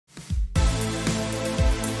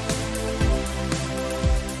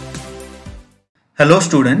Hello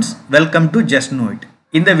students, welcome to Just Know It.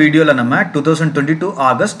 In the video la nama 2022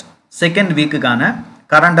 August second week கான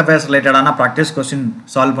current affairs related ஆன practice question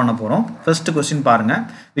solve பண்ண போறோம். First question பாருங்க.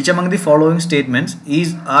 Which among the following statements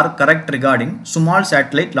are correct regarding small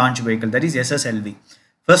satellite launch vehicle, that is SSLV?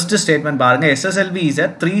 First statement பாருங்க. SSLV is a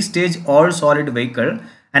three-stage all-solid vehicle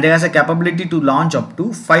and it has a capability to launch up to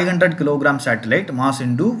 500 kg satellite mass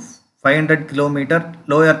into 500 km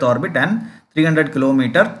low earth orbit and 300 km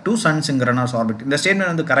to sun synchronous orbit. இந்த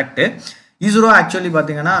statement வந்து correct. ISRO actually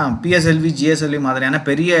பார்த்தீங்கன்னா PSLV GSLV மாதிரியான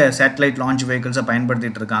பெரிய satellite launch வெஹிக்கிள்ஸை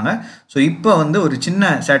பயன்படுத்திட்டு இருக்காங்க. So இப்போ வந்து ஒரு சின்ன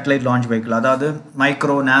சேட்டலைட் லான்ச் வெஹிக்கிள், அதாவது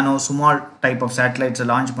micro nano small type of சேட்டலைட்ஸை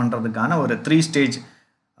launch பண்ணுறதுக்கான ஒரு 3-stage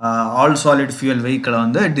ஆல் சாலிட் ஃபியூயல் வெஹிக்கிளை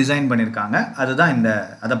வந்து டிசைன் பண்ணியிருக்காங்க. அதுதான்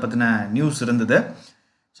அதை பற்றின நியூஸ் இருந்தது.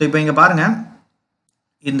 ஸோ இப்போ இங்கே பாருங்கள்,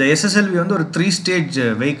 இந்த SSLV வந்து ஒரு 3-stage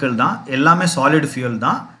வெஹிக்கிள் தான், எல்லாமே சாலிட் ஃபியூயல்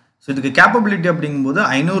தான். ஸோ இதுக்கு கேப்பபிலிட்டி அப்படிங்கும்போது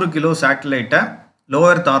 500 கிலோ சேட்டலைட்டை லோ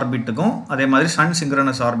எர்த் ஆர்பிட்டுக்கும் அதே மாதிரி சன்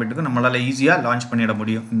சிங்க்ரனஸ் ஆர்பிட்டுக்கும் நம்மளால் ஈஸியாக லான்ச் பண்ணிட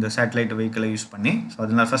முடியும் இந்த சேட்டலைட் வெஹிக்கிளை யூஸ் பண்ணி. ஸோ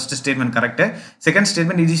அதனால first statement correct. Second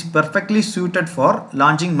statement, it is perfectly suited for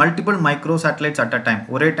launching multiple micro satellites at a time.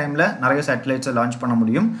 ஒரே டைமில் நிறைய சேட்டலைட்ஸை லான்ச் பண்ண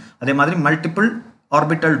முடியும். அதே மாதிரி multiple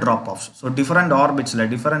orbital drop of. So different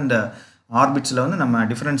ஆர்பிட்ஸில் வந்து நம்ம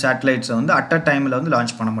டிஃப்ரெண்ட் சேட்டலைட்ஸை வந்து அட் அ டைமில் வந்து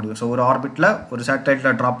லான்ச் பண்ண முடியும். ஸோ ஒரு ஆர்பிட்டில் ஒரு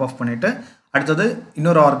சேட்டலைட்டில் ட்ராப் ஆஃப் பண்ணிவிட்டு அடுத்தது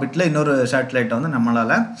இன்னொரு ஆர்பிட்டில் இன்னொரு சேட்டலைட்டை வந்து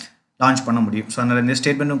நம்மளால் லான்ச் பண்ண முடியும். ஸோ அதனால் இந்த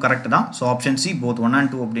ஸ்டேட்மெண்ட்டும் கரெக்ட் தான். So option C both 1 and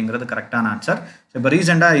 2 அப்படிங்கிறது கரெக்டான ஆன்சர். ஸோ இப்போ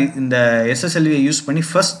ரீசெண்டாக இந்த SSLVயை யூஸ் பண்ணி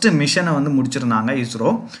ஃபஸ்ட்டு மிஷனை வந்து முடிச்சிருந்தாங்க இஸ்ரோ.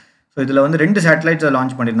 ஸோ இதில் வந்து 2 சேட்டலைட்ஸை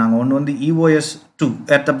லான்ச் பண்ணியிருந்தாங்க. ஒன்று வந்து EOS-2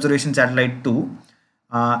 எர்த் அப்சர்வேஷன் சேட்டலைட் 2.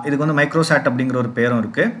 இதுக்கு வந்து மைக்ரோசாட் அப்படிங்கிற ஒரு பேரும்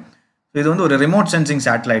இருக்குது. ஸோ இது வந்து ஒரு ரிமோட் சென்சிங்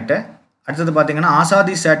சேட்டலைட்டு. அடுத்தது பார்த்தீங்கன்னா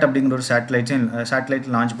ஆசாதி சேட் அப்படிங்கிற ஒரு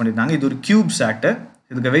சேட்டலைட் லான்ச் பண்ணியிருந்தாங்க. இது ஒரு கியூப் சேட்டு.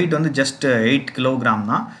 இதுக்கு வெயிட் வந்து ஜஸ்ட் 8 கிலோகிராம்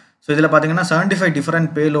தான். ஸோ இதில் பார்த்தீங்கன்னா 75 டிஃப்ரெண்ட்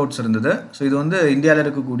பேலோட்ஸ் இருந்தது. ஸோ இது வந்து இந்தியாவில்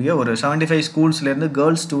இருக்கக்கூடிய ஒரு 75 ஸ்கூல்ஸ்லேருந்து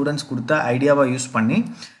கேர்ள்ஸ் ஸ்டூடெண்ட்ஸ் கொடுத்த ஐடியாவை யூஸ் பண்ணி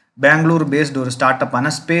பெங்களூர் பேஸ்டு ஒரு ஸ்டார்ட்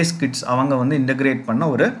அப்பான ஸ்பேஸ் கிட்ஸ் அவங்க வந்து இன்டகிரேட் பண்ண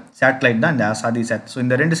ஒரு சேட்டலைட் தான் இந்த ஆசாதி சேட். ஸோ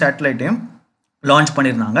இந்த 2 சேட்டலைட்டையும் லான்ச்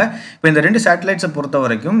பண்ணியிருந்தாங்க. இப்போ இந்த 2 சேட்டலைட்ஸை பொறுத்த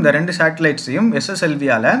வரைக்கும் இந்த 2 சேட்டலைட்ஸையும்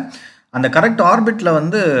SSLVயால் அந்த கரெக்ட் ஆர்பிட்டில்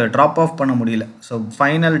வந்து ட்ராப் ஆஃப் பண்ண முடியல. ஸோ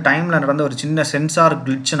ஃபைனல் டைமில் நடந்த ஒரு சின்ன சென்சார்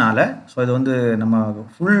கிளிட்ச்னால ஸோ இது வந்து நம்ம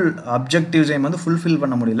ஃபுல் அப்ஜெக்டிவ்ஸையும் வந்து ஃபுல்ஃபில்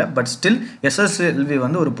பண்ண முடியல. பட் ஸ்டில் SSLV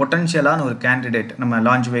வந்து ஒரு பொட்டன்ஷியலான ஒரு கேண்டிடேட் நம்ம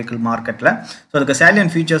லான்ச் வெஹிக்கிள் மார்க்கெட்டில். ஸோ அதுக்கு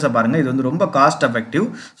சேலியன் ஃபீச்சர்ஸை பாருங்கள். இது வந்து ரொம்ப cost effective.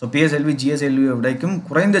 So PSLV GSLV விடைக்கும்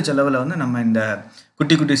குறைந்த செலவில் வந்து நம்ம இந்த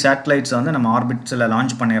குட்டி சேட்டலைட்ஸை வந்து நம்ம ஆர்பிட்ஸில்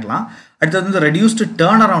லான்ச் பண்ணிடலாம். அடுத்தது வந்து reduced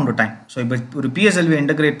turn around time. So இப்போ ஒரு PSLV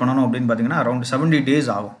இன்டகிரேட் பண்ணணும் அப்படின்னு பார்த்தீங்கன்னா அரௌண்ட் 70 days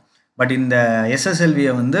ஆகும். பட் இந்த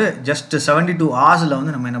SSLVயை வந்து ஜஸ்ட் 72 hours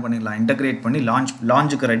வந்து நம்ம என்ன பண்ணிடலாம், இன்டகிரேட் பண்ணி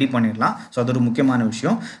லான்ச்சுக்கு ரெடி பண்ணிடலாம். ஸோ அது ஒரு முக்கியமான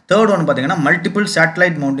விஷயம். தேர்ட் ஒன் பார்த்தீங்கன்னா multiple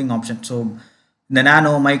satellite mounting option. So இந்த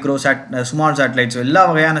நானோ மைக்ரோ ஸ்மால் சேட்டலைட்ஸ் எல்லா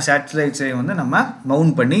வகையான சேட்டலைட்ஸையும் வந்து நம்ம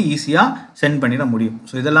மவுண்ட் பண்ணி ஈஸியாக சென்ட் பண்ணிட முடியும்.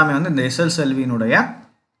 ஸோ இதெல்லாமே வந்து இந்த SSLVனுடைய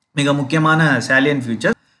மிக முக்கியமான சேலியன்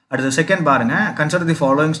ஃபீச்சர். அடுத்த செகண்ட் பாருங்க, consider the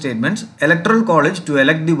following statements. Electoral college to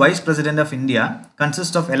elect the vice president of India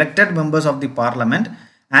consist of elected members of the parliament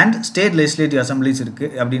and state legislative assemblies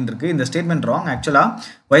இருக்குது அப்படின்னு இருக்குது. இந்த ஸ்டேட்மெண்ட் ராங். ஆக்சுவலாக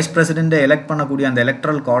வைஸ் பிரசிடெண்ட்டை எலெக்ட் பண்ணக்கூடிய அந்த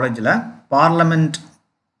electoral காலேஜில் பார்லமெண்ட்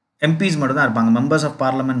MPs மட்டும்தான் இருப்பாங்க, மெம்பர்ஸ் ஆஃப்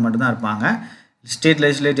பார்லமெண்ட் மட்டும்தான் இருப்பாங்க. ஸ்டேட்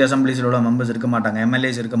லெஜிஸ்லேட்டிவ் அசம்பிளிஸோட மெம்பர்ஸ் இருக்க மாட்டாங்க,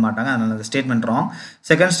 MLAs இருக்க மாட்டாங்க. அதனால் அந்த statement wrong.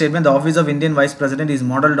 Second statement, the office of Indian vice president is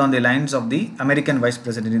modelled on the lines of the American vice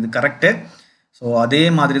president. இது கரெக்டு. ஸோ அதே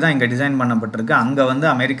மாதிரி தான் இங்கே டிசைன் பண்ணப்பட்டிருக்கு. அங்கே வந்து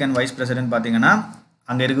அமெரிக்கன் வைஸ் பிரசிடென்ட் பார்த்தீங்கன்னா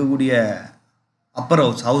அங்கே இருக்கக்கூடிய அப்பர்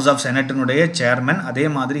ஹவுஸ் ஆஃப் செனட்டினுடைய சேர்மன், அதே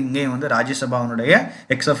மாதிரி இங்கேயும் வந்து ராஜ்யசபாவுடைய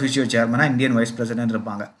X officio சேர்மனாக Indian vice president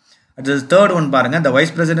இருப்பாங்க. அடுத்தது தேர்ட் ஒன் பாருங்கள், the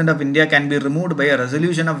vice president of India can be removed by a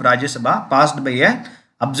resolution of Rajya Sabha passed by a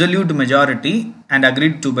absolute majority and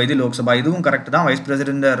agreed to by the Lok Sabha. இதுவும் correct தான். Wise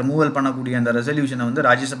பிரசிடென்ட்டை removal பண்ணக்கூடிய அந்த ரெசல்யூஷனை வந்து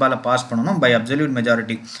ராஜ்யசபாவில் pass பண்ணணும் by absolute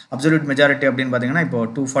majority. Absolute majority அப்படின்னு பார்த்தீங்கன்னா இப்போ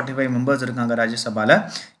 245 மெம்பர்ஸ் இருக்காங்க ராஜ்யசபாவில்.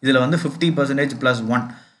 இதில் வந்து 50% + 1,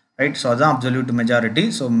 ரைட். ஸோ அதுதான் absolute majority.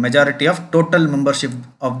 So majority of total membership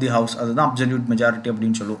of the house, அதுதான் அப்சல்யூட் மெஜாரிட்டி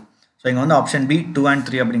அப்படின்னு சொல்லுவோம். ஸோ இங்கே வந்து ஆப்ஷன் பி 2 and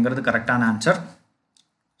 3 அப்படிங்கிறது கரெக்டான ஆன்சர்.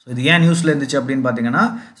 ஸோ இது ஏன் நியூஸில் இருந்துச்சு அப்படின்னு பார்த்தீங்கன்னா,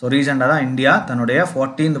 ஸோ ரீசெண்டாக தான் இந்தியா தன்னுடைய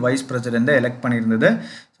 14th வைஸ் பிரசிடென்ட்டை எலெக்ட் பண்ணியிருந்தது.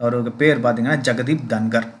 ஸோ அவருக்கு பேர் பார்த்தீங்கன்னா Jagdeep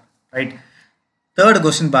Dhankhar, right. Third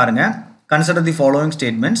question பாருங்கள், consider the following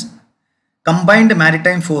statements. Combined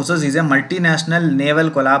Maritime Forces is a multinational naval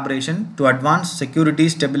collaboration to advance security,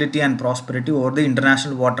 stability and prosperity over the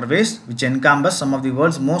international waterways which encompass some of the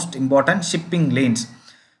world's most important shipping lanes.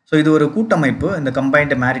 So இது ஒரு கூட்டமைப்பு, இந்த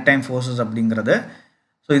Combined Maritime Forces அப்படிங்கிறது.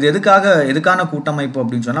 So இது எதுக்கான கூட்டமைப்பு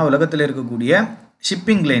அப்படின்னு சொன்னால், உலகத்தில் இருக்கக்கூடிய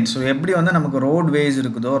ஷிப்பிங் லைன்ஸ். ஸோ எப்படி வந்து நமக்கு ரோட்வேஸ்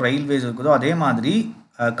இருக்குதோ, ரயில்வேஸ் இருக்குதோ, அதே மாதிரி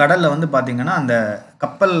கடலில் வந்து பார்த்திங்கன்னா அந்த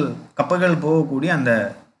கப்பல்கள் போகக்கூடிய அந்த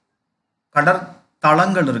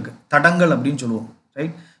கடற்தளங்கள் இருக்குது, தடங்கள் அப்படின்னு சொல்லுவோம்,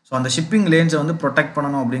 ரைட்? ஸோ அந்த ஷிப்பிங் லேன்ஸை வந்து ப்ரொடெக்ட்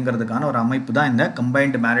பண்ணணும் அப்படிங்கிறதுக்கான ஒரு அமைப்பு தான் இந்த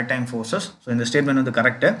கம்பைன்டு மேரிடைம் ஃபோர்ஸஸ். ஸோ இந்த ஸ்டேட்மெண்ட் வந்து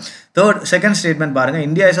கரெக்டு. செகண்ட் ஸ்டேட்மெண்ட் பாருங்கள்,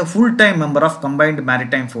 India is a full time member of combined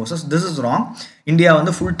maritime forces. This is wrong. India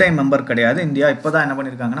வந்து ஃபுல் டைம் மெம்பர் கிடையாது. இந்தியா இப்போ தான் என்ன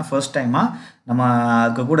பண்ணியிருக்காங்கன்னா ஃபர்ஸ்ட் டைமாக நம்ம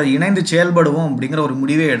அதுக்கு கூட இணைந்து செயல்படுவோம் அப்படிங்கிற ஒரு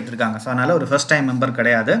முடிவே எடுத்திருக்காங்க. ஸோ அதனால் ஒரு ஃபர்ஸ்ட் டைம் மெம்பர்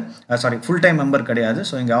கிடையாது, ஃபுல் டைம் மெம்பர் கிடையாது.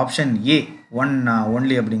 ஸோ இங்கே ஆப்ஷன் ஏ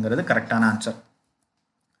ஒன்லி அப்படிங்கிறது கரெக்டான ஆன்சர்,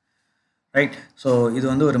 ரைட்? ஸோ இது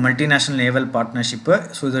வந்து ஒரு மல்டிநேஷ்னல் நேவல் பார்ட்னர்ஷிப்பு.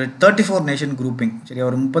 ஸோ இது 34 நேஷன் குரூப்பிங், சரியா?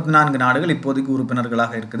 ஒரு 34 நாடுகள் இப்போதைக்கு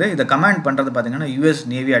உறுப்பினர்களாக இருக்குது. இதை கமாண்ட் பண்ணுறது பார்த்தீங்கன்னா US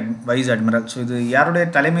navy vice admiral. So இது யாருடைய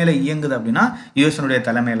தலைமையில் இயங்குது அப்படின்னா யூஎஸ்னுடைய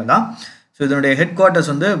தலைமையில் தான். ஸோ இதனுடைய ஹெட்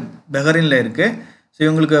குவார்ட்டர்ஸ் வந்து பெஹ்ரைனில் இருக்குது. ஸோ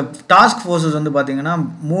இவங்களுக்கு டாஸ்க் ஃபோர்ஸஸ் வந்து பார்த்திங்கன்னா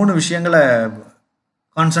 3 விஷயங்களை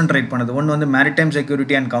கான்சன்ட்ரேட் பண்ணுது. ஒன்று வந்து maritime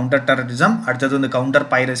security and counter terrorism, அடுத்தது வந்து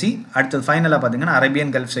கவுண்டர் பைரசி, அடுத்தது ஃபைனலாக பார்த்தீங்கன்னா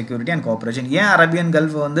Arabian gulf security and cooperation. ஏன் அரேபியன்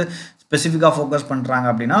கல்ஃப் வந்து ஸ்பெசிஃபிக்காக ஃபோக்கஸ் பண்ணுறாங்க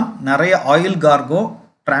அப்படின்னா நிறைய ஆயில் கார்கோ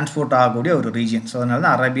டிரான்ஸ்போர்ட் ஆகக்கூடிய ஒரு ரீஜியன். ஸோ அதனால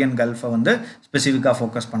தான் அரேபியன் கல்ஃபை வந்து ஸ்பெசிஃபிக்காக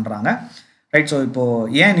ஃபோக்கஸ் பண்ணுறாங்க, ரைட்? ஸோ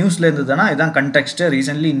இப்போது ஏன் நியூஸில் இருந்ததுன்னா இதான் கண்டெக்ஸ்ட்டு.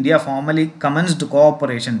 Recently India formally commenced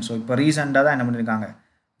cooperation. So இப்போ ரீசெண்டாக தான் என்ன பண்ணியிருக்காங்க,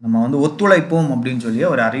 நம்ம வந்து ஒத்துழைப்போம் அப்படின்னு சொல்லி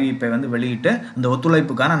ஒரு அறிவிப்பை வந்து வெளியிட்டு அந்த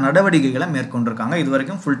ஒத்துழைப்புக்கான நடவடிக்கைகளை மேற்கொண்டிருக்காங்க. இது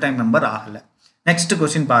வரைக்கும் ஃபுல் டைம் மெம்பர் ஆகலை. நெக்ஸ்ட்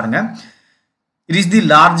கொஸ்டின் பாருங்கள். It is the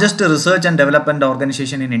largest research and development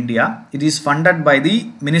organization in India. It is funded by the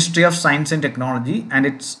Ministry of Science and Technology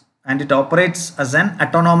and it operates as an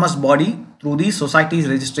autonomous body through the Societies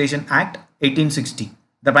Registration Act 1860.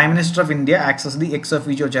 The Prime Minister of India acts as the ex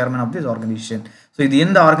officio chairman of this organization. So இது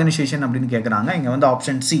எந்த organisation அப்படின்னு கேட்குறாங்க. இங்கே வந்து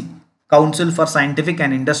option C council for scientific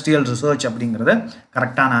and industrial research அப்படிங்கிறது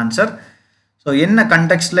கரெக்டான answer. So என்ன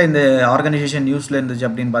கண்டெக்ஸ்டில் இந்த ஆர்கனைசேஷன் நியூஸில் இருந்துச்சு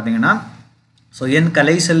அப்படின்னு பார்த்தீங்கன்னா, ஸோ என்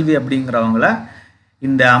கலைசெல்வி அப்படிங்கிறவங்கள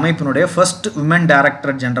இந்த அமைப்பினுடைய ஃபர்ஸ்ட் விமன்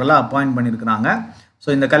டைரக்டர் ஜெனரலாக அப்பாயிண்ட் பண்ணியிருக்கிறாங்க. ஸோ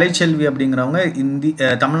இந்த கலைச்செல்வி அப்படிங்கிறவங்க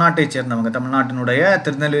தமிழ்நாட்டை சேர்ந்தவங்க, தமிழ்நாட்டினுடைய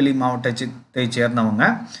திருநெல்வேலி மாவட்டத்தை சேர்ந்தவங்க.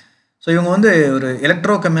 ஸோ இவங்க வந்து ஒரு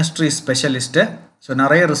எலக்ட்ரோ கெமிஸ்ட்ரி ஸ்பெஷலிஸ்ட்டு. ஸோ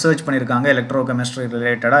நிறைய ரிசர்ச் பண்ணியிருக்காங்க எலக்ட்ரோ கெமிஸ்ட்ரி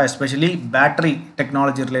ரிலேட்டடாக, எஸ்பெஷலி பேட்டரி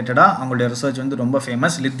டெக்னாலஜி ரிலேட்டடாக அவங்களுடைய ரிசர்ச் வந்து ரொம்ப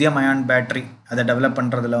ஃபேமஸ். லித்தியம் அயான் பேட்டரி அதை டெவலப்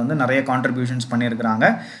பண்ணுறதுல வந்து நிறைய கான்ட்ரிபியூஷன்ஸ் பண்ணியிருக்கிறாங்க.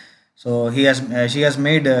 So she has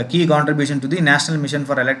made a key contribution to the National Mission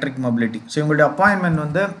for Electric Mobility. So இவங்களுடைய அப்பாயின்மெண்ட்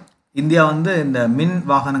வந்து இந்தியா வந்து இந்த மின்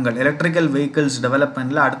வாகனங்கள் எலக்ட்ரிக்கல் வெஹிக்கிள்ஸ்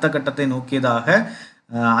டெவலப்மெண்ட்டில் அடுத்த கட்டத்தை நோக்கியதாக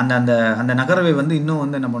அந்த அந்த அந்த நகர்வை வந்து இன்னும்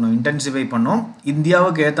வந்து என்ன பண்ணும், இன்டென்சிஃபை பண்ணோம்.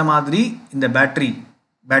 இந்தியாவுக்கு ஏற்ற மாதிரி இந்த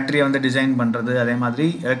பேட்டரியை வந்து டிசைன் பண்ணுறது, அதே மாதிரி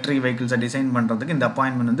எலக்ட்ரிக் வெஹிக்கிள்ஸை டிசைன் பண்ணுறதுக்கு இந்த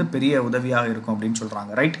அப்பாயின்மெண்ட் வந்து பெரிய உதவியாக இருக்கும் அப்படின்னு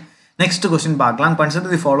சொல்கிறாங்க, ரைட்? நெக்ஸ்ட் கொஸ்டின் பார்க்கலாம்.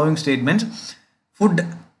 Consider the following statements. Food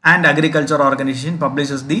and agriculture organisation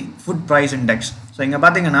publishes the food price index. So இங்கே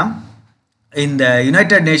பார்த்தீங்கன்னா இந்த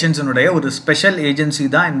யுனைடெட் நேஷன்ஸினுடைய ஒரு ஸ்பெஷல் ஏஜென்சி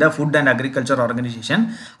தான் இந்த ஃபுட் அண்ட் அக்ரிகல்ச்சர் ஆர்கனைசேஷன்.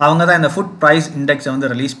 அவங்க தான் இந்த ஃபுட் ப்ரைஸ் இண்டெக்ஸை வந்து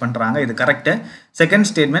ரிலீஸ் பண்ணுறாங்க. இது கரெக்டு. செகண்ட்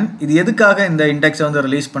ஸ்டேட்மெண்ட், இது எதுக்காக இந்த இண்டெக்ஸை வந்து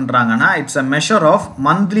ரிலீஸ் பண்ணுறாங்கன்னா it's a measure of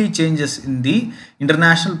monthly changes in the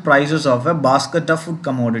international prices of a basket of food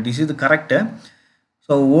commodities. இது கரெக்டு.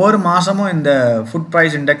 ஸோ ஒவ்வொரு மாதமும் இந்த ஃபுட்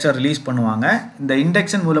ப்ரைஸ் இண்டெக்ஸை ரிலீஸ் பண்ணுவாங்க. இந்த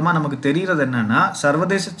இண்டெக்ஸின் மூலமாக நமக்கு தெரிகிறது என்னென்னா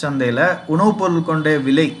சர்வதேச சந்தையில் உணவுப் பொருள் கொண்ட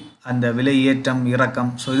விலை, அந்த விலை ஏற்றம் இறக்கம்,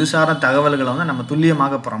 ஸோ இது சார்ந்த தகவல்களை வந்து நம்ம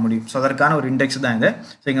துல்லியமாக பெற முடியும். ஸோ அதற்கான ஒரு இண்டெக்ஸ் தான் இது.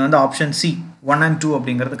 ஸோ இங்கே வந்து ஆப்ஷன் சி 1 and 2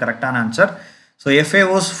 அப்படிங்கிறது கரெக்டான answer. So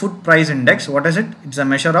FAO's food price index, what is it? It's a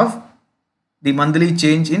measure of the monthly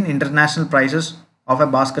change in international prices of a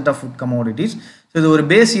basket of food commodities. So இது ஒரு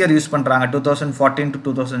base year use பண்ணுறாங்க. 2014 to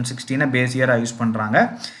 2016 base இயராக use பண்ணுறாங்க.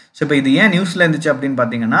 So இப்போ இது ஏன் நியூஸில் இருந்துச்சு அப்படின்னு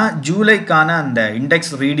பார்த்தீங்கன்னா ஜூலைக்கான அந்த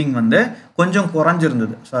இண்டெக்ஸ் ரீடிங் வந்து கொஞ்சம்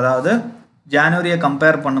குறைஞ்சிருந்தது. ஸோ அதாவது ஜனவரியை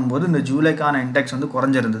கம்பேர் பண்ணும்போது இந்த ஜூலைக்கான இண்டெக்ஸ் வந்து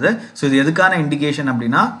குறைஞ்சிருந்தது. ஸோ இது எதுக்கான இண்டிகேஷன்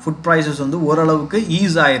அப்படின்னா ஃபுட் ப்ரைஸஸ் வந்து ஓரளவுக்கு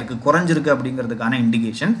ஈஸ் ஆகிருக்கு, குறைஞ்சிருக்கு அப்படிங்கிறதுக்கான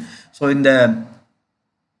இண்டிகேஷன். ஸோ இந்த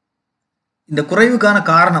குறைவுக்கான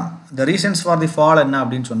காரணம், the reasons for the fall என்ன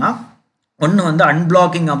அப்படின்னு சொன்னால், ஒன்று வந்து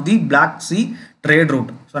அன்பிளாக்கிங் of the black C trade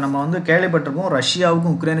root. So நம்ம வந்து கேள்விப்பட்டிருக்கோம்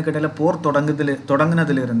ரஷ்யாவுக்கும் உக்ரைனுக்கு இடையில போர்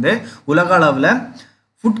தொடங்கினதுலேருந்து உலக அளவில்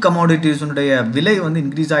ஃபுட் கமோடிட்டிஸுடைய விலை வந்து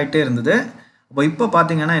இன்க்ரீஸ் ஆகிட்டே இருந்தது. அப்போ இப்போ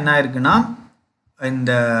பார்த்தீங்கன்னா என்ன ஆயிருக்குன்னா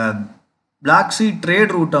இந்த பிளாக் சி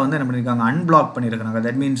ட்ரேட் ரூட்டை வந்து என்ன பண்ணியிருக்காங்க, அன்பிளாக் பண்ணியிருக்கிறாங்க.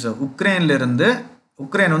 தட் மீன்ஸ்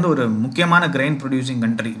உக்ரைன் வந்து ஒரு முக்கியமான கிரெயின் ப்ரொடியூசிங்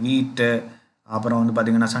கண்ட்ரி. வீட்டு, அப்புறம் வந்து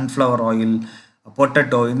பார்த்திங்கன்னா சன்ஃப்ளவர் ஆயில்,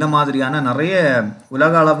 பொட்டேட்டோ, இந்த மாதிரியான நிறைய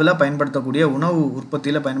உலக அளவில் பயன்படுத்தக்கூடிய உணவு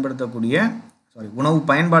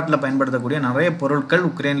பயன்பாட்டில் பயன்படுத்தக்கூடிய நிறைய பொருட்கள்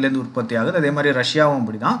உக்ரைன்லேருந்து உற்பத்தி ஆகுது. அதே மாதிரி ரஷ்யாவும்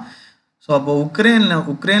அப்படி தான். ஸோ அப்போ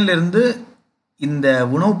உக்ரைன்லேருந்து இந்த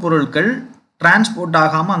உணவுப் பொருட்கள் டிரான்ஸ்போர்ட்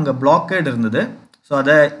ஆகாமல் அங்கே பிளாக்கேட் இருந்தது. ஸோ ஸோ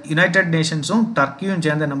அதை யுனைடெட் நேஷன்ஸும் டர்க்கியும்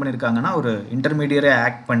சேர்ந்து என்ன பண்ணியிருக்காங்கன்னா ஒரு இன்டர்மீடியரை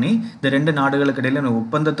ஆக்ட் பண்ணி இந்த 2 நாடுகளுக்கு இடையில ஒரு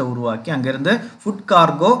ஒப்பந்தத்தை உருவாக்கி அங்கேருந்து ஃபுட்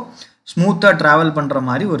கார்கோ ஸ்மூத்தாக ட்ராவல் பண்ணுற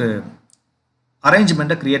மாதிரி ஒரு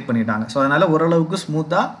அரேஞ்ச்மெண்ட்டை க்ரியேட் பண்ணிட்டாங்க. ஸோ அதனால் ஓரளவுக்கு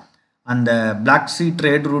ஸ்மூத்தாக அந்த பிளாக் சீ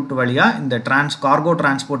ட்ரேட் ரூட் வழியாக இந்த கார்கோ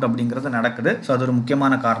டிரான்ஸ்போர்ட் அப்படிங்கிறது நடக்குது. ஸோ அது ஒரு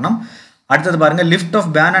முக்கியமான காரணம். அடுத்தது பாருங்கள், lift off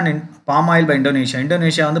pan and palm oil by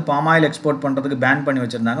Indonesia வந்து பாம் ஆயில் எக்ஸ்போர்ட் பண்ணுறதுக்கு பேன் பண்ணி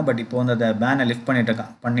வச்சுருந்தாங்க. பட் இப்போ வந்து அதை பேனை லிஃப்ட்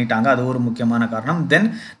பண்ணிட்டாங்க. அது ஒரு முக்கியமான காரணம். தென்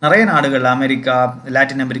நிறைய நாடுகள், அமெரிக்கா,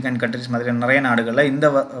 லாட்டின் அமெரிக்கன் கண்ட்ரிஸ் மாதிரி நிறைய நாடுகளில் இந்த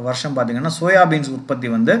வருஷம் பார்த்திங்கன்னா சோயாபீன்ஸ் உற்பத்தி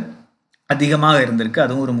வந்து அதிகமாக இருந்திருக்கு.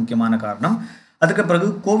 அதுவும் ஒரு முக்கியமான காரணம். அதுக்கு பிறகு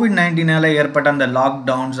COVID-19 ஏற்பட்ட அந்த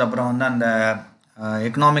லாக்டவுன்ஸ், அப்புறம் வந்து அந்த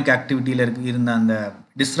எக்கனாமிக் ஆக்டிவிட்டியில் இருந்த அந்த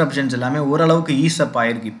டிஸ்ரப்ஷன்ஸ் எல்லாமே ஓரளவுக்கு ஈஸப்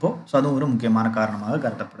ஆயிருக்கு இப்போது. ஸோ அதுவும் ஒரு முக்கியமான காரணமாக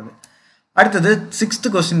கருதப்படுது. அடுத்தது 6th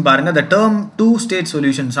கொஸ்டின் பாருங்கள். The term two-state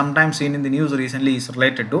solution sometimes seen in the news recently is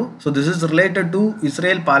related to. So this is related to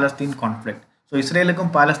Israel-Palestine conflict. So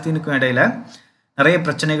இஸ்ரேலுக்கும் பாலஸ்தீனுக்கும் இடையில் நிறைய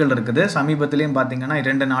பிரச்சனைகள் இருக்குது. சமீபத்திலையும் பார்த்தீங்கன்னா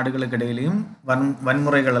 2 நாடுகளுக்கு இடையிலையும்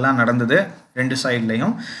வன்முறைகள் எல்லாம் நடந்தது 2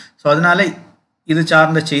 சைட்லையும். ஸோ அதனால இது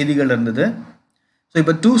சார்ந்த செய்திகள் இருந்தது. ஸோ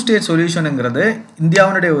இப்போ 2-state சொல்யூஷனுங்கிறது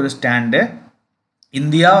இந்தியாவுடைய ஒரு ஸ்டாண்டு.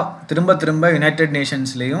 இந்தியா திரும்ப யுனைடெட்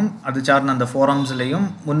நேஷன்ஸ்லேயும் அது சார்ந்த அந்த ஃபோரம்ஸ்லேயும்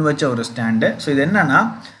முன் வச்ச ஒரு ஸ்டாண்டு. ஸோ இது என்னென்னா,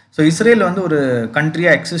 ஸோ இஸ்ரேல் வந்து ஒரு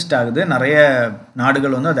கண்ட்ரியாக எக்ஸிஸ்ட் ஆகுது, நிறைய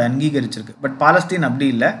நாடுகள் வந்து அதை அங்கீகரிச்சிருக்கு. பட் பாலஸ்தீன் அப்படி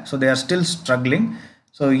இல்லை. So they are still struggling.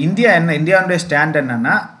 So இந்தியாவுடைய ஸ்டாண்ட்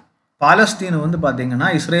என்னென்னா, பாலஸ்தீன் வந்து பார்த்திங்கன்னா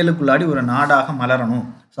இஸ்ரேலுக்குள்ளாடி ஒரு நாடாக மலரணும்.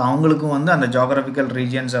 ஸோ அவங்களுக்கும் வந்து அந்த ஜியோகிராஃபிக்கல்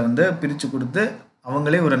ரீஜியன்ஸை வந்து பிரித்து கொடுத்து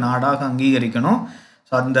அவங்களே ஒரு நாடாக அங்கீகரிக்கணும்.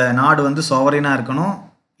 ஸோ அந்த நாடு வந்து சோவரினாக இருக்கணும்,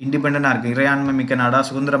 இண்டிபெண்டாக இருக்குது, இறையாண்மை மிக்க நாடாக,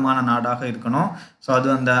 சுதந்திரமான நாடாக இருக்கணும். ஸோ அது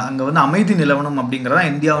அங்கே வந்து அமைதி நிலவணும் அப்படிங்கிறதான்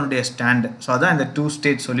இந்தியாவுடைய ஸ்டாண்டு. ஸோ அதான் இந்த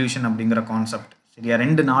 2-state சொல்யூஷன் அப்படிங்கிற கான்செப்ட். சரியா,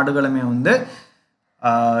 2 நாடுகளுமே வந்து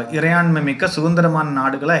இறையாண்மை மிக்க சுதந்திரமான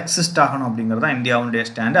நாடுகளாக எக்ஸிஸ்ட் ஆகணும் அப்படிங்கிறது தான் இந்தியாவுடைய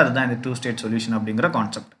ஸ்டாண்டு. அதுதான் இந்த 2-state சொல்யூஷன் அப்படிங்கிற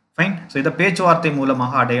கான்செப்ட். ஃபைன். ஸோ இதை பேச்சுவார்த்தை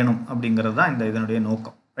மூலமாக அடையணும் அப்படிங்கிறது தான் இதனுடைய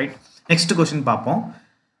நோக்கம். ரைட். நெக்ஸ்ட் கொஸ்டின் பார்ப்போம்.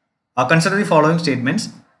 Consider the following statements.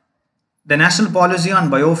 The national policy on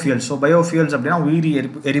biofuels. So biofuels அப்படின்னா உயிரி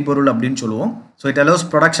எரிபொருள் அப்படின்னு சொல்லுவோம். So it allows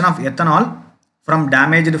production of ethanol from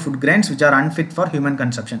damaged food grains which are unfit for human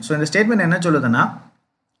consumption. So இந்த statement என்ன சொல்லுதுன்னா,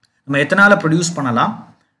 நம்ம எத்தனாலை ப்ரொடியூஸ் பண்ணலாம்.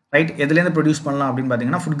 ரைட். எதுலேருந்து ப்ரொடியூஸ் பண்ணலாம் அப்படின்னு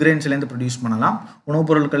பார்த்தீங்கன்னா ஃபுட் கிரெயின்ஸ்லேருந்து ப்ரொடியூஸ் பண்ணலாம், உணவுப்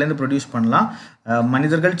பொருட்கள்லேருந்து ப்ரொடியூஸ் பண்ணலாம்.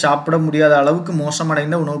 மனிதர்கள் சாப்பிட முடியாத அளவுக்கு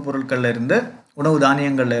மோசமடைந்த உணவுப் பொருட்கள்லேருந்து, உணவு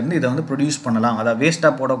தானியங்கள்லேருந்து இதை வந்து ப்ரொடியூஸ் பண்ணலாம். அதை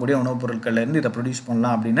வேஸ்ட்டாக போடக்கூடிய உணவுப் பொருட்கள்லேருந்து இதை ப்ரொடியூஸ்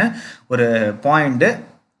பண்ணலாம் அப்படின்னு ஒரு பாயிண்ட்டு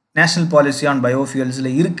நேஷனல் பாலிசி ஆன் பயோஃபியூல்ஸில்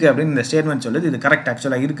இருக்குது அப்படின்னு இந்த ஸ்டேட்மெண்ட் சொல்லுது. இது கரெக்ட்,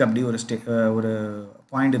 ஆக்சுவலாக இருக்குது. அப்படி ஒரு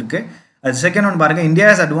பாயிண்ட் இருக்குது. அது செகண்ட் ஒன் பாருங்கள். India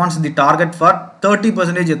has advance the target for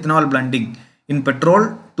 30% ethanol blending in petrol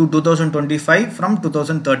to 2025 from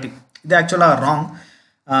 2030. இது ஆக்சுவலாக ராங்.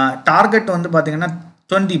 டார்கெட் வந்து பார்த்திங்கன்னா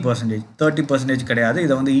 20%, 30% கிடையாது.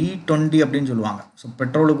 இதை வந்து E20 அப்படின்னு சொல்லுவாங்க. ஸோ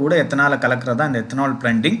பெட்ரோலு கூட எத்தனால கலக்கிறதா இந்த எத்தனால்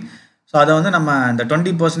பிளண்டிங். ஸோ அதை வந்து நம்ம இந்த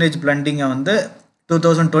 20% பிளண்டிங்கை வந்து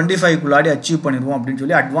 2025 அச்சீவ் பண்ணிடுவோம் அப்படின்னு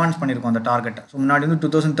சொல்லி அட்வான்ஸ் பண்ணியிருக்கோம் அந்த டார்கெட்டை. ஸோ முன்னாடி வந்து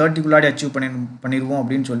 2030 அச்சீவ் பண்ணிடுவோம்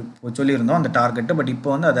அப்படின்னு சொல்லியிருந்தோம் அந்த டார்கெட்டை. பட் இப்போ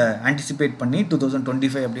வந்து அதை ஆன்டிசிபேட் பண்ணி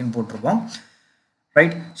 2025 அப்படின்னு போட்டிருக்கோம்.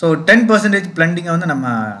 ரைட். ஸோ 10% பிளண்டிங்கை வந்து நம்ம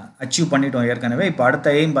அச்சீவ் பண்ணிட்டோம் ஏற்கனவே. இப்போ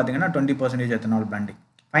அடுத்த எய்ம் பார்த்தீங்கன்னா 20% எத்தனால் பிளண்டிங்.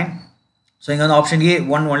 ஃபைன். ஸோ இங்கே வந்து ஆப்ஷன் A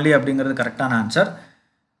 1 ஒன்லி அப்படிங்கிறது கரெக்டான answer.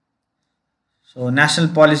 So national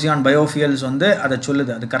policy on பயோஃபியல்ஸ் வந்து அதை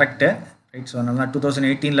சொல்லுது, அது கரெக்டு. ரைட். ஸோ அதனால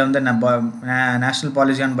 2018 வந்து நேஷ்னல்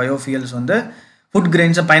பாலிசி ஆன் பயோஃபியல்ஸ் வந்து ஃபுட்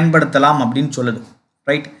கிரெயின்ஸை பயன்படுத்தலாம் அப்படின்னு சொல்லுது.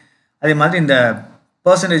 ரைட். அதே மாதிரி இந்த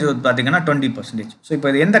பர்சன்டேஜ் வந்து பார்த்தீங்கன்னா 20%. ஸோ இப்போ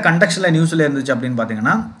இது எந்த கண்டக்ஷனில் நியூஸில் இருந்துச்சு அப்படின்னு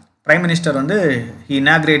பார்த்தீங்கன்னா, பிரைம் மினிஸ்டர் வந்து he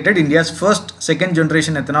inaugurated India's first second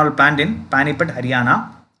generation ethanol plant in Panipat, Haryana.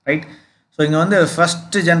 Right. So இங்கே வந்து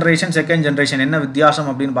ஃபஸ்ட் ஜென்ரேஷன் செகண்ட் ஜென்ரேஷன் என்ன வித்தியாசம்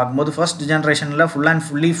அப்படின்னு பார்க்கும்போது, ஃபர்ஸ்ட் ஜென்ரேஷனில் ஃபுல் அண்ட்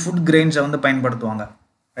ஃபுல்லி ஃபுட் கிரெயின்ஸை வந்து பயன்படுத்துவாங்க.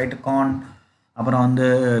 ரைட். கார்ன், அப்புறம் வந்து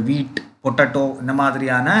வீட், பொட்டேட்டோ, இந்த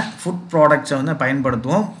மாதிரியான ஃபுட் ப்ராடக்ட்ஸை வந்து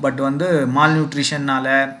பயன்படுத்துவோம். பட் வந்து மால்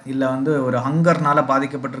நியூட்ரிஷனால் இல்லை வந்து ஒரு ஹங்கர்னால்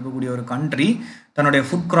பாதிக்கப்பட்டிருக்கக்கூடிய ஒரு கண்ட்ரி தன்னுடைய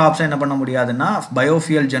ஃபுட் கிராப்ஸை என்ன பண்ண முடியாதுன்னா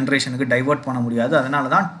பயோஃபியல் ஜென்ரேஷனுக்கு டைவர்ட் பண்ண முடியாது. அதனால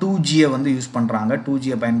தான் 2Gயை வந்து யூஸ் பண்ணுறாங்க,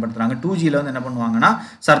 2Gயை பயன்படுத்துகிறாங்க. 2Gயில் வந்து என்ன பண்ணுவாங்கன்னா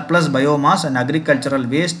சர்ப்ளஸ் பயோமாஸ் அண்ட் அக்ரிகல்ச்சரல்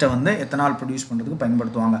வேஸ்ட்டை வந்து எத்தனால் ப்ரொடியூஸ் பண்ணுறதுக்கு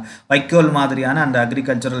பயன்படுத்துவாங்க. வைக்கோல் மாதிரியான அந்த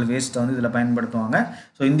அக்ரிகல்ச்சரல் வேஸ்ட்டை வந்து இதில் பயன்படுத்துவாங்க.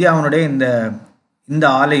 ஸோ இந்தியாவுடைய இந்த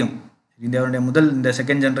ஆலயம், இந்தியாவுடைய இந்த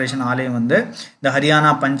செகண்ட் ஜென்ரேஷன் ஆலயம் வந்து இந்த ஹரியானா,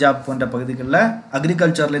 பஞ்சாப் போன்ற பகுதிகளில்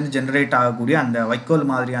அக்ரிகல்ச்சர்லேருந்து ஜென்ரேட் ஆகக்கூடிய அந்த வைக்கோல்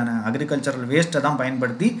மாதிரியான அக்ரிகல்ச்சரல் வேஸ்ட்டை தான்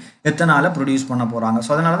பயன்படுத்தி எத்தனால ப்ரொடியூஸ் பண்ண போகிறாங்க.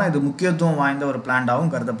 ஸோ அதனால தான் இது முக்கியத்துவம் வாய்ந்த ஒரு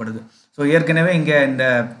பிளான்டாகவும் கருதப்படுது. ஸோ ஏற்கனவே இங்கே இந்த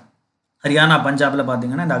ஹரியானா, பஞ்சாபில்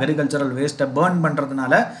பார்த்தீங்கன்னா இந்த அக்ரிகல்ச்சரல் வேஸ்ட்டை பேர்ன்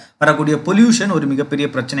பண்ணுறதுனால வரக்கூடிய பொல்யூஷன் ஒரு மிகப்பெரிய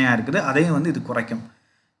பிரச்சனையாக இருக்குது. அதையும் வந்து இது குறைக்கும்.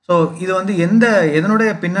 ஸோ இது வந்து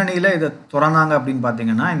எதனுடைய பின்னணியில் இதை திறந்தாங்க அப்படின்னு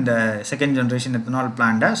பார்த்தீங்கன்னா இந்த செகண்ட் ஜென்ரேஷன் எத்தனால்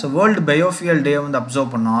பிளான்ட்டை. ஸோ வேர்ல்டு பயோஃபியல் டே வந்து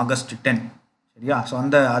அப்சர்வ் பண்ணோம் August 10, சரியா? ஸோ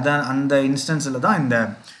அந்த இன்ஸ்டன்ஸில் தான் இந்த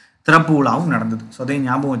திறப்பு விழாவும் நடந்தது. ஸோ அதையும்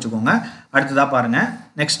ஞாபகம் வச்சுக்கோங்க. அடுத்ததாக பாருங்கள்,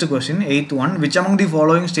 next question 8th one. Which among the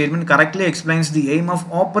following statement correctly explains the aim of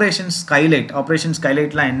Operation Skylight? Operation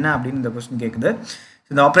Skylightலாம் என்ன அப்படின்னு இந்த கொஸ்டின் கேட்குது.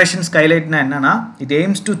 இந்த ஆப்ரேஷன் ஸ்கைலைட்னா என்னன்னா, it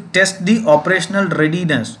AIIMS to test the operational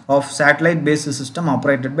readiness of satellite based system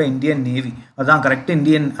operated by Indian navy. அதுதான் correct.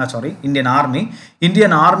 Indian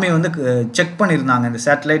army வந்து check பண்ணியிருந்தாங்க இந்த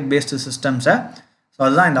சேட்டலைட் பேஸ்டு சிஸ்டம்ஸை. ஸோ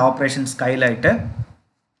அதுதான் இந்த ஆப்ரேஷன் ஸ்கைலைட்டு.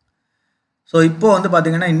 ஸோ இப்போ வந்து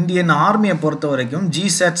பார்த்தீங்கன்னா இந்தியன் ஆர்மியை பொறுத்த வரைக்கும்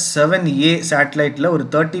GSAT 7A சேட்டலைட்டில் ஒரு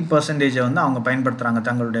 30% வந்து அவங்க பயன்படுத்துகிறாங்க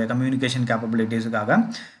தங்களுடைய கம்யூனிகேஷன் கேப்பபிலிட்டிஸுக்காக.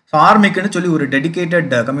 ஸோ ஆர்மிக்குன்னு சொல்லி ஒரு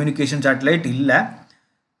டெடிக்கேட்டட் கம்யூனிகேஷன் சேட்டலைட் இல்லை.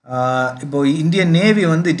 இப்போ இந்தியன் நேவி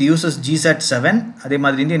வந்து இட் யூசஸ் GSAT 7, அதே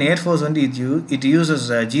மாதிரி இந்தியன் ஏர்ஃபோர்ஸ் வந்து it uses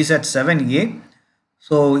GSAT 7A.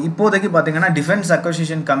 So இப்போதைக்கு பார்த்தீங்கன்னா டிஃபென்ஸ்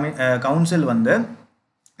அக்விசிஷன் கவுன்சில் வந்து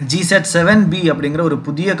GSAT 7B அப்படிங்கிற ஒரு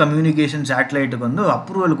புதிய கம்யூனிகேஷன் சேட்டலைட்டுக்கு வந்து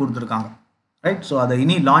அப்ரூவல் கொடுத்துருக்காங்க, ரைட்? ஸோ அதை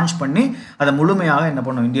இனி லான்ச் பண்ணி அதை முழுமையாக என்ன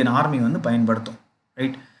பண்ணும் இந்தியன் ஆர்மி வந்து பயன்படுத்தும்,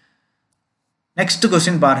 ரைட்? நெக்ஸ்ட்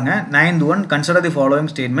கொஸ்டின் பாருங்க, 9th one. Consider the following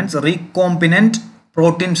statements. Recombinant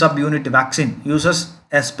protein subunit vaccine uses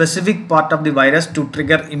a specific part of the virus to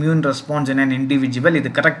trigger immune response in an individual. இது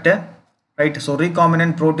correct, right? So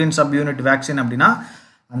recombinant protein subunit vaccine அப்படின்னா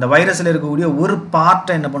அந்த வைரஸில் இருக்கக்கூடிய ஒரு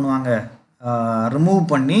பார்ட்டை என்ன பண்ணுவாங்க, remove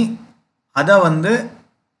பண்ணி அதை வந்து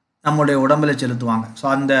நம்மளுடைய உடம்புல செலுத்துவாங்க. ஸோ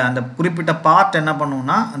அந்த குறிப்பிட்ட பார்ட் என்ன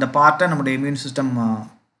பண்ணுவோம்னா அந்த பார்ட்டை நம்மளுடைய இம்யூன் சிஸ்டம்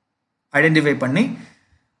ஐடென்டிஃபை பண்ணி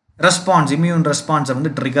இம்யூன் ரெஸ்பான்ஸை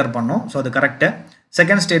வந்து ட்ரிகர் பண்ணும். ஸோ அது கரெக்டு.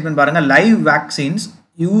 செகண்ட் ஸ்டேட்மெண்ட் பாருங்கள், live vaccines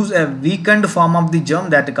use a weakened form of the germ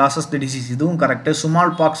that causes the disease. இதுவும் கரெக்டு.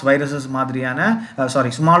 ஸ்மால் பாக்ஸ் வைரஸஸ் மாதிரியான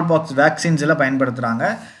ஸ்மால் பாக்ஸ் வேக்சின்ஸ் எல்லாம் பயன்படுத்துகிறாங்க.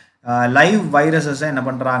 லைவ் வைரஸஸை என்ன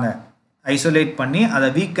பண்ணுறாங்க, ஐசோலேட் பண்ணி அதை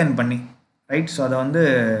வீக்கன் பண்ணி, ரைட்? ஸோ அதை வந்து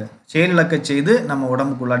செயலிழக்க செய்து நம்ம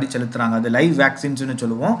உடம்புக்குள்ளாடி செலுத்துகிறாங்க. அது லைவ் வேக்சின்ஸ்னு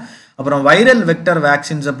சொல்லுவோம். அப்புறம் வைரல் வெக்டர்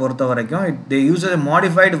வேக்சின்ஸை பொறுத்த வரைக்கும் they use a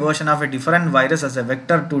modified version of a different virus as a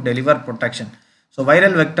vector to deliver protection. So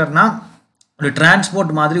viral வெக்டர்னா ஒரு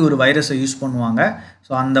டிரான்ஸ்போர்ட் மாதிரி ஒரு வைரஸை யூஸ் பண்ணுவாங்க.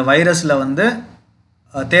 ஸோ அந்த வைரஸில் வந்து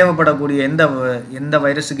தேவைப்படக்கூடிய எந்த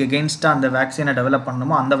வைரஸுக்கு எகெயின்ஸ்டாக அந்த வேக்சினை டெவலப்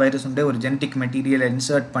பண்ணணுமோ அந்த வைரஸுடைய ஒரு ஜெனட்டிக் மெட்டீரியலை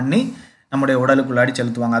இன்சர்ட் பண்ணி நம்முடைய உடலுக்குள்ளாடி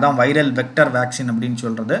செலுத்துவாங்க. அதான் வைரல் வெக்டர் வேக்சின் அப்படின்னு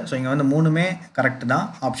சொல்கிறது. ஸோ இங்கே வந்து மூணுமே கரெக்ட் தான்.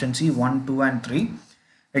 Option C 1, 2 and 3.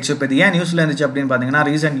 ஸோ இப்போ இது ஏன் நியூஸில் இருந்துச்சு அப்படின்னு பார்த்தீங்கன்னா,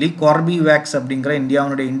 ரீசென்ட்லி கார்பிவேக்ஸ் அப்படிங்கிற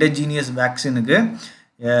இந்தியாவுடைய இண்டஜீனியஸ் வேக்சினுக்கு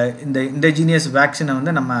இந்த இண்டஜீனியஸ் வேக்சினை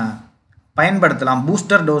வந்து நம்ம பயன்படுத்தலாம்,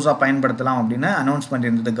 பூஸ்டர் டோஸாக பயன்படுத்தலாம் அப்படின்னு அனௌன்ஸ்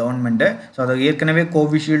பண்ணியிருந்தது கவர்மெண்ட்டு. ஸோ அதை ஏற்கனவே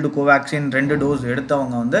கோவிஷீல்டு கோவேக்சின் 2 டோஸ்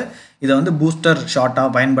எடுத்தவங்க வந்து இதை வந்து பூஸ்டர் ஷாட்டாக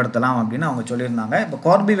பயன்படுத்தலாம் அப்படின்னு அவங்க சொல்லியிருந்தாங்க. இப்போ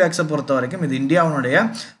கார்பிவேக்ஸை பொறுத்த வரைக்கும் இது இந்தியாவுடைய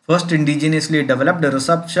first indigenously developed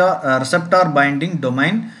receptor binding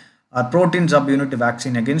domain protein sub unit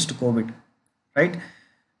vaccine against Covid, right?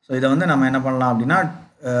 So இதை வந்து நம்ம என்ன பண்ணலாம் அப்படின்னா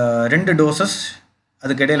 2 டோசஸ்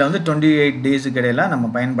அதுக்கு இடையில் வந்து 28 டேஸுக்கு இடையில் நம்ம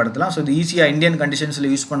பயன்படுத்தலாம். ஸோ இது ஈஸியாக இந்தியன் கண்டிஷன்ஸில்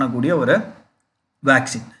யூஸ் பண்ணக்கூடிய ஒரு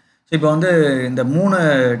வேக்சின். ஸோ இப்போ வந்து இந்த 3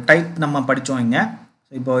 டைப் நம்ம படித்தோம் இங்கே.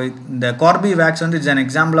 ஸோ இப்போ இந்த கார்பிவேக்ஸ் வந்து it's an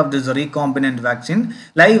example of this recombinant vaccine.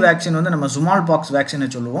 Live vaccine வந்து நம்ம ஸ்மால் பாக்ஸ் வேக்சினை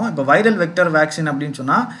சொல்லுவோம். இப்போ வைரல் வெக்டர் வேக்சின் அப்படின்னு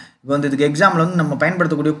சொன்னால் இப்போ வந்து இதுக்கு எக்ஸாம்பிள் வந்து நம்ம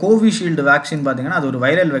பயன்படுத்தக்கூடிய கோவிஷீல்டு வேக்சின் பார்த்தீங்கன்னா அது ஒரு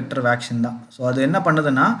வைரல் வெக்டர் வேக்சின் தான். ஸோ அது என்ன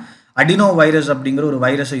பண்ணுதுன்னா அடினோ வைரஸ் அப்படிங்கிற ஒரு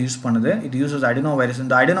வைரஸை யூஸ் பண்ணுது. It uses அடினோ virus.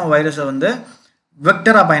 இந்த அடினோ வைரஸை வந்து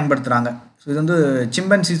வெக்டராக பயன்படுத்துகிறாங்க. ஸோ இது வந்து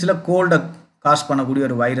சிம்பன்சிஸில் கோல்டை காஸ் பண்ணக்கூடிய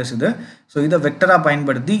ஒரு வைரஸ் இது. ஸோ இதை வெக்டராக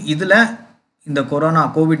பயன்படுத்தி இதில் இந்த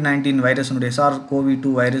COVID-19 வைரஸினுடைய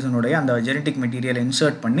SARS-CoV-2 வைரஸினுடைய அந்த ஜெனட்டிக் மெட்டீரியலை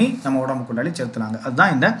இன்சர்ட் பண்ணி நம்ம உடம்புக்குள்ளாடி செலுத்துனாங்க.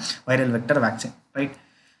 அதுதான் இந்த viral vector vaccine, right?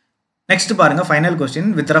 Next பாருங்கள், final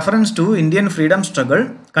question. With reference to Indian freedom struggle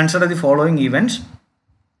consider the following events.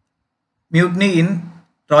 Mutiny in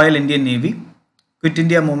Royal Indian navy, quit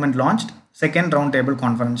India movement launched, second round table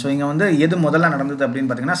conference. So இங்கே வந்து எது முதல்ல நடந்தது அப்படின்னு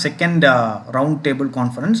பார்த்தீங்கன்னா second round table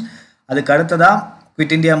conference. அதுக்கு அடுத்ததாக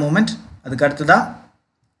குவிட் இந்தியா மூவ்மெண்ட், அதுக்கு அடுத்ததாக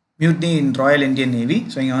மியூட்னி இன் ராயல் இந்தியன் நேவி.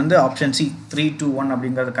 ஸோ இங்கே வந்து ஆப்ஷன் சி 3, 2, 1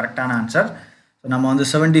 அப்படிங்கிறது கரெக்டான ஆன்சர். ஸோ நம்ம வந்து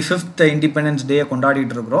 75th இண்டிபெண்டன்ஸ் டேயை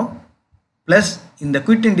கொண்டாடிட்டு இருக்கிறோம். ப்ளஸ் இந்த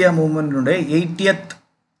குவிட் இந்தியா மூவ்மெண்ட்டுடைய 80th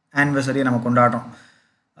ஆனிவர்சரியை நம்ம கொண்டாடுறோம்.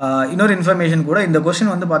 இன்னொரு இன்ஃபர்மேஷன் கூட, இந்த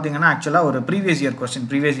கொஸ்டின் வந்து பார்த்தீங்கன்னா ஆக்சுவலாக ஒரு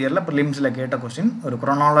ப்ரீவியஸ் இயரில் ப்ரிலிம்ஸில் கேட்ட கொஸ்டின், ஒரு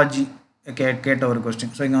குரோனாலஜி கேட்ட ஒரு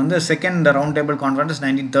கொஸ்டின். ஸோ இங்கே வந்து செகண்ட் ரவுண்ட் டேபிள் கான்ஃபரன்ஸ்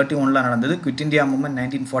 1931 நடந்தது. Quit India movement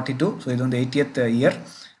 1942. ஸோ இது வந்து 80th இயர்.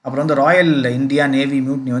 அப்புறம் வந்து ராயல் இந்தியா நேவி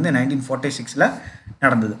மியூட்னி வந்து 1946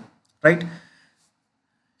 நடந்தது, ரைட்?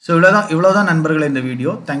 ஸோ இவ்வளோதான் நண்பர்களே இந்த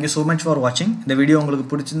video. Thank you so much for வாட்சிங். இந்த வீடியோ உங்களுக்கு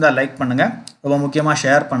பிடிச்சிருந்தா லைக் பண்ணுங்கள், ரொம்ப முக்கியமாக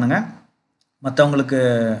ஷேர் பண்ணுங்கள். மற்றவங்களுக்கு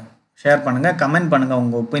ஷேர் பண்ணுங்கள், கமெண்ட் பண்ணுங்கள்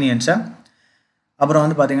உங்கள் ஒப்பீனியன்ஸை. அப்புறம்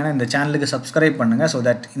வந்து பார்த்திங்கன்னா இந்த சேனலுக்கு சப்ஸ்கிரைப் பண்ணுங்கள். ஸோ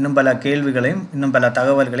தட் இன்னும் பல கேள்விகளையும் இன்னும் பல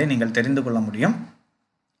தகவல்களையும் நீங்கள் தெரிந்து கொள்ள முடியும்.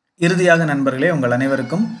 இறுதியாக நண்பர்களே, உங்கள்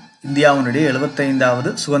அனைவருக்கும் இந்தியாவினுடைய 75வது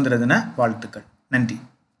சுதந்திர தின வாழ்த்துக்கள். நன்றி.